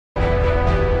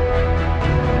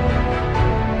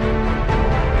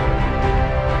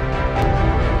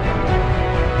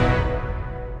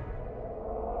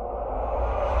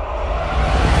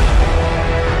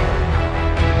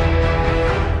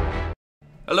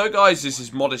Hello guys, this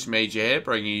is Modest Major here,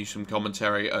 bringing you some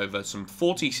commentary over some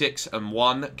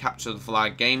 46-1 Capture the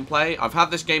Flag gameplay. I've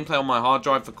had this gameplay on my hard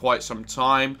drive for quite some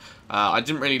time. I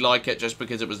didn't really like it just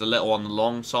because it was a little on the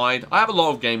long side. I have a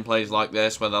lot of gameplays like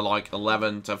this where they're like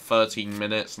 11 to 13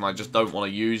 minutes and I just don't want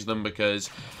to use them because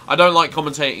I don't like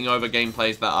commentating over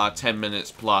gameplays that are 10 minutes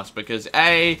plus because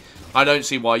A, I don't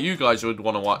see why you guys would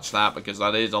want to watch that because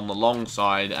that is on the long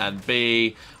side, and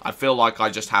B, I feel like I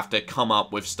just have to come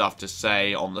up with stuff to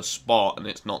say on the spot and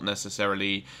it's not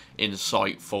necessarily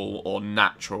insightful or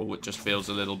natural. It just feels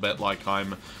a little bit like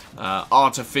I'm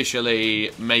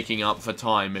artificially making up for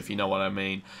time, if you know what I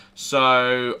mean.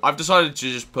 So I've decided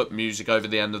to just put music over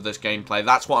the end of this gameplay.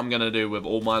 That's what I'm going to do with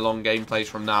all my long gameplays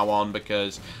from now on,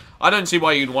 because I don't see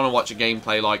why you'd want to watch a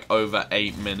gameplay like over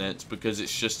 8 minutes, because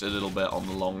it's just a little bit on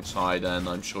the long side and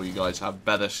I'm sure you guys have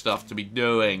better stuff to be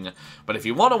doing. But if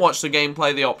you want to watch the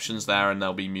gameplay, the option's there and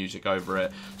there'll be music over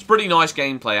it. It's pretty nice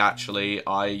gameplay actually.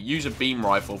 I use a beam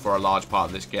rifle for a large part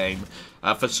of this game.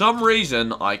 For some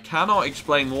reason, I cannot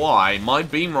explain why, my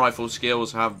beam rifle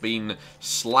skills have been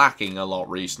slacking a lot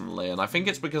recently, and I think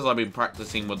it's because I've been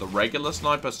practicing with the regular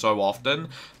sniper so often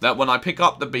that when I pick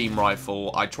up the beam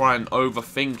rifle, I try and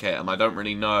overthink it, and I don't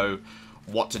really know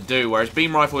what to do, whereas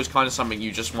beam rifle is kind of something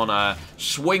you just want to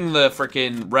swing the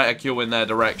freaking reticule in their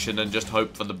direction and just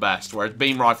hope for the best, whereas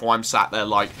beam rifle I'm sat there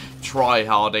like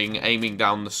try-harding, aiming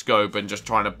down the scope and just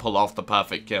trying to pull off the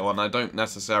perfect kill, and I don't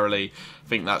necessarily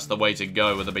think that's the way to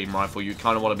go with a beam rifle. You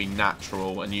kind of want to be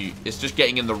natural, and it's just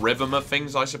getting in the rhythm of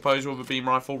things, I suppose, with a beam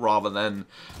rifle, rather than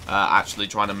actually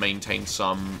trying to maintain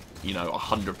some, you know,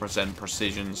 100%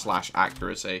 precision /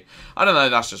 accuracy. I don't know,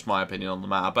 that's just my opinion on the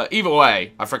matter, but either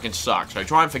way, I freaking suck, so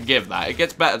try and forgive that. It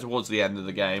gets better towards the end of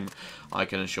the game, I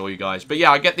can assure you guys. But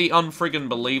yeah, I get the unfriggin'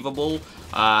 believable,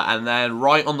 and then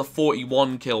right on the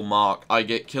 41 kill mark, I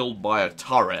get killed by a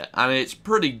turret, and it's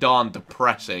pretty darn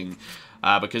depressing.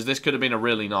 Because this could have been a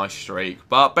really nice streak.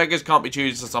 But beggars can't be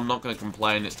choosers, so I'm not going to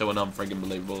complain. It's still an unfriggin'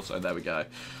 believable, so there we go.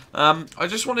 I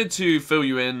just wanted to fill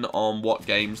you in on what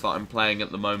games that I'm playing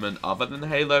at the moment other than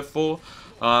Halo 4.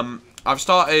 I've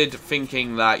started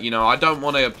thinking that, you know, I don't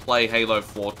want to play Halo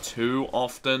 4 too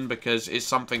often because it's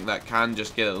something that can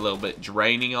just get a little bit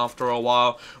draining after a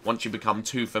while once you become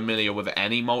too familiar with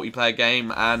any multiplayer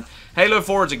game. And Halo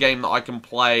 4 is a game that I can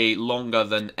play longer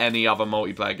than any other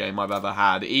multiplayer game I've ever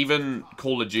had. Even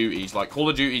Call of Duties. Like, Call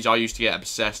of Duties I used to get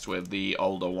obsessed with, the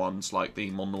older ones, like the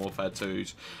Modern Warfare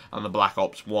 2s and the Black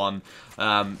Ops 1.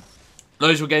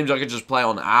 Those were games I could just play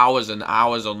on hours and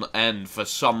hours on end for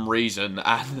some reason,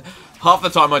 and half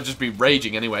the time I'd just be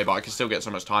raging anyway, but I could still get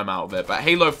so much time out of it. But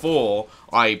Halo 4,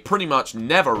 I pretty much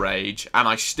never rage, and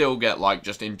I still get, like,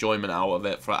 just enjoyment out of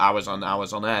it for hours and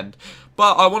hours on end.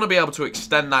 But I want to be able to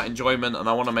extend that enjoyment, and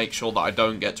I want to make sure that I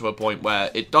don't get to a point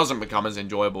where it doesn't become as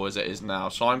enjoyable as it is now.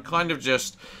 So I'm kind of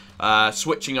just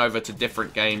switching over to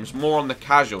different games, more on the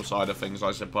casual side of things,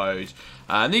 I suppose.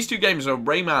 And these two games are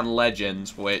Rayman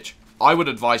Legends, which I would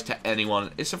advise to anyone.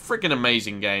 It's a freaking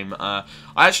amazing game. I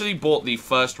actually bought the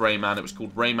first Rayman. It was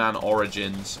called Rayman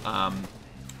Origins,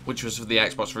 which was for the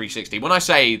Xbox 360. When I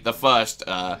say the first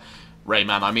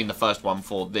Rayman, I mean the first one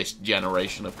for this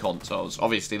generation of consoles.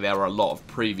 Obviously, there were a lot of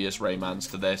previous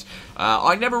Raymans to this.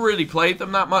 I never really played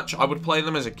them that much. I would play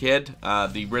them as a kid,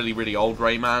 the really, really old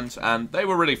Raymans, and they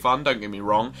were really fun, don't get me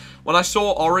wrong. When I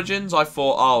saw Origins, I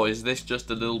thought, oh, is this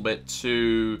just a little bit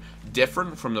too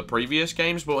different from the previous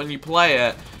games? But when you play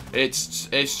it, it's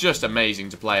just amazing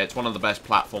to play. It's one of the best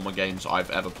platformer games I've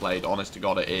ever played. Honest to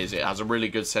God, it is. It has a really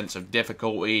good sense of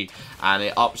difficulty, and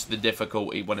it ups the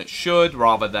difficulty when it should,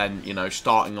 rather than, you know,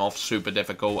 starting off super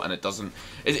difficult, and it doesn't.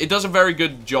 It does a very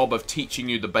good job of teaching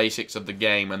you the basics of the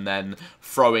game and then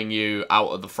throwing you out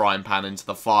of the frying pan into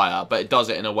the fire. But it does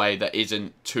it in a way that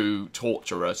isn't too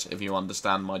torturous, if you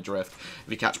understand my drift,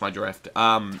 if you catch my drift.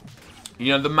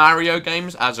 You know, the Mario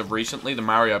games, as of recently, the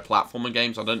Mario platformer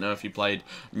games, I don't know if you played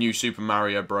New Super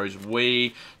Mario Bros.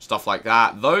 Wii, stuff like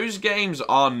that. Those games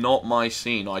are not my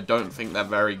scene. I don't think they're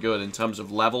very good in terms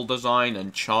of level design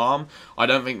and charm. I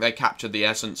don't think they capture the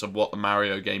essence of what the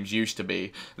Mario games used to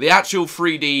be. The actual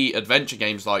 3D adventure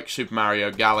games like Super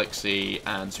Mario Galaxy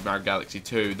and Super Mario Galaxy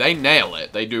 2, they nail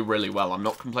it. They do really well. I'm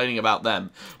not complaining about them.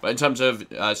 But in terms of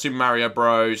Super Mario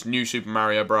Bros., New Super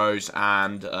Mario Bros.,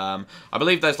 and I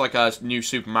believe there's like a New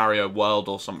Super Mario World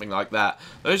or something like that.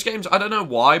 Those games, I don't know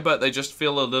why, but they just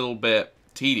feel a little bit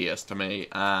tedious to me,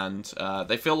 and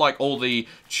they feel like all the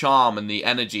charm and the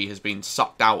energy has been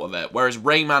sucked out of it. Whereas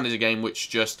Rayman is a game which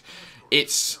just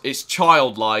it's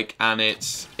childlike, and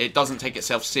it doesn't take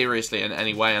itself seriously in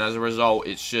any way, and as a result,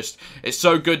 it's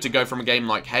so good to go from a game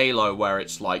like Halo, where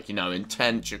it's like, you know,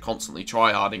 intense, you're constantly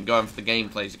tryharding, going for the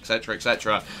gameplays, etc,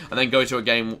 etc, and then go to a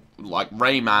game like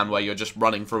Rayman, where you're just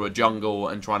running through a jungle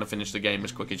and trying to finish the game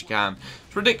as quick as you can.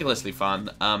 It's ridiculously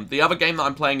fun. The other game that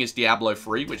I'm playing is Diablo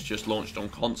 3, which just launched on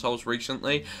consoles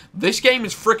recently. This game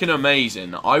is freaking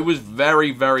amazing. I was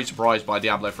very, very surprised by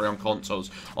Diablo 3 on consoles.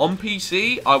 On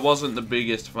PC, I wasn't the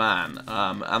biggest fan,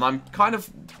 and I'm kind of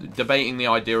debating the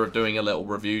idea of doing a little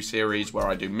review series where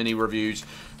I do mini reviews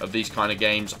of these kind of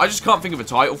games. I just can't think of a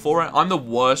title for it. I'm the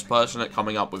worst person at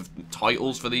coming up with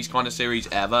titles for these kind of series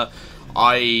ever.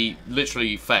 I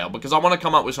literally fail, because I want to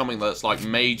come up with something that's like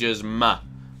Majors M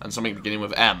and something beginning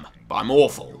with M, but I'm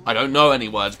awful. I don't know any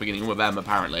words beginning with M,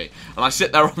 apparently. And I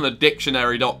sit there on the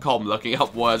dictionary.com looking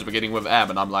up words beginning with M,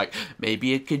 and I'm like,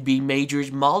 maybe it could be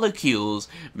Majors Molecules,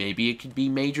 maybe it could be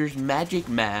Majors Magic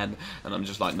Man, and I'm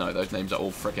just like, no, those names are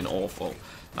all freaking awful.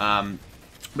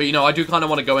 But, you know, I do kind of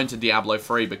want to go into Diablo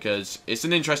 3 because it's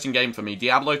an interesting game for me.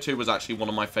 Diablo 2 was actually one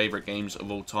of my favorite games of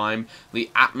all time. The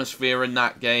atmosphere in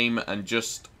that game and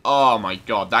just, oh my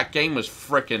god, that game was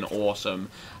freaking awesome.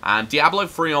 And Diablo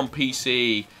 3 on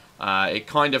PC, it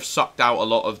kind of sucked out a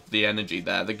lot of the energy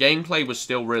there. The gameplay was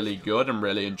still really good and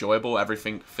really enjoyable.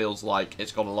 Everything feels like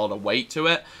it's got a lot of weight to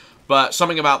it. But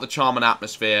something about the charm and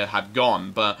atmosphere had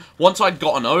gone. But once I'd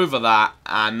gotten over that,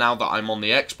 and now that I'm on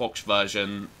the Xbox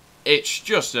version, it's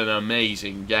just an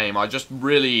amazing game. I just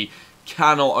really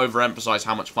cannot overemphasize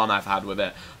how much fun I've had with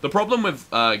it. The problem with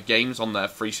games on the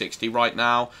 360 right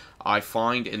now, I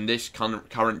find in this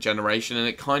current generation, and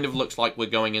it kind of looks like we're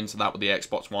going into that with the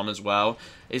Xbox One as well,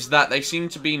 is that they seem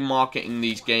to be marketing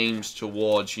these games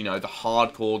towards, you know, the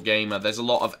hardcore gamer. There's a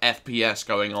lot of FPS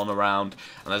going on around,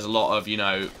 and there's a lot of, you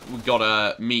know, we've got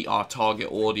to meet our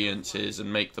target audiences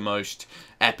and make the most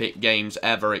epic games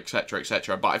ever, etc,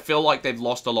 etc. But I feel like they've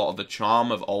lost a lot of the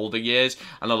charm of older years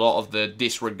and a lot of the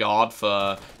disregard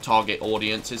for target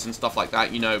audiences and stuff like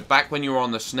that. You know, back when you were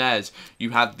on the SNES, you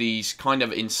had these kind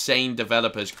of insane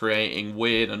developers creating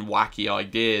weird and wacky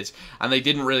ideas, and they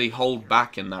didn't really hold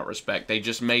back in that respect. They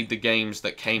just made the games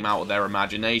that came out of their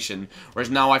imagination. Whereas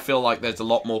now I feel like there's a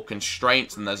lot more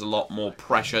constraints and there's a lot more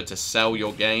pressure to sell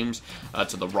your games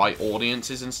to the right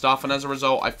audiences and stuff, and as a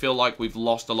result I feel like we've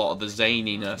lost a lot of the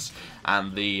zaniness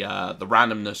and the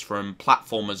randomness from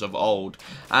platformers of old.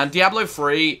 And Diablo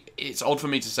 3, it's odd for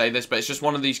me to say this, but it's just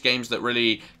one of these games that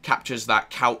really captures that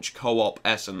couch co-op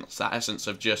essence, that essence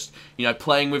of just, you know,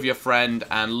 playing with your friend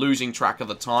and losing track of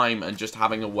the time and just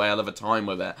having a whale of a time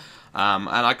with it. And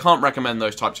I can't recommend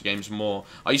those types of games more.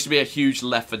 I used to be a huge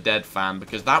Left 4 Dead fan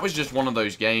because that was just one of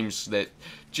those games that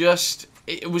just,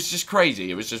 it was just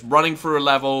crazy. It was just running through a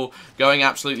level, going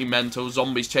absolutely mental,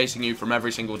 zombies chasing you from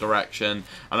every single direction,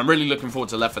 and I'm really looking forward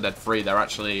to Left 4 Dead 3. They're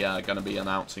actually going to be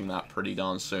announcing that pretty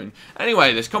darn soon.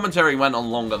 Anyway, this commentary went on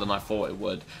longer than I thought it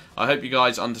would. I hope you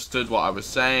guys understood what I was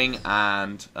saying,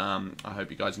 and I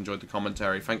hope you guys enjoyed the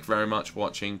commentary. Thank you very much for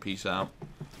watching. Peace out.